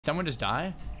Someone just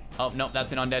die? Oh, no,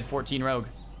 that's an undead 14 rogue.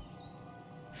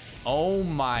 Oh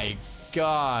my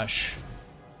gosh.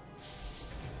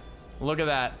 Look at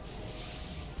that.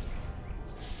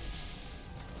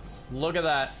 Look at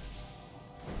that.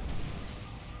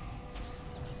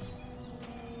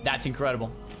 That's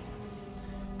incredible.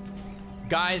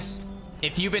 Guys,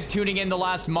 if you've been tuning in the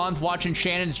last month watching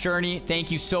Shannon's journey, thank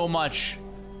you so much.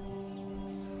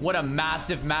 What a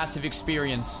massive, massive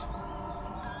experience.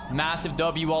 Massive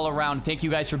W all around. Thank you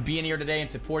guys for being here today and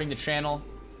supporting the channel.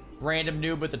 Random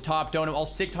noob with the top donut. All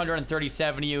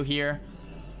 637 of you here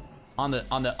on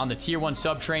the tier 1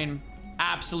 sub train.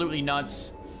 Absolutely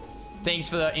nuts. Thanks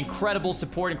for the incredible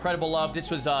support, incredible love. This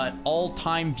was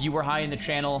all-time viewer high in the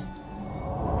channel.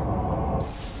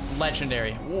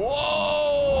 Legendary.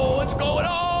 Whoa! What's going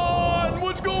on?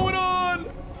 What's going on?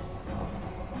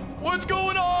 What's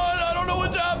going on? I don't know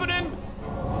what's happening.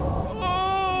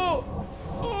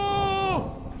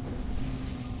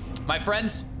 My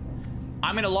friends,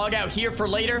 I'm going to log out here for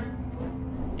later.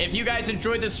 If you guys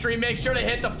enjoyed the stream, make sure to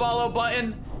hit the follow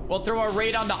button. We'll throw our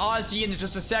raid on to Ozzy in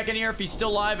just a second here if he's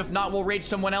still live. If not, we'll raid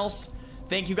someone else.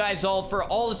 Thank you guys all for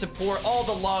all the support, all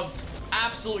the love.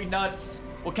 Absolutely nuts.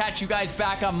 We'll catch you guys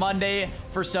back on Monday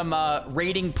for some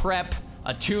raiding prep,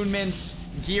 attunements,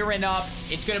 gearing up.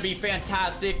 It's going to be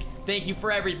fantastic. Thank you for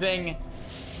everything.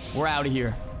 We're out of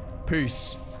here.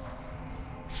 Peace.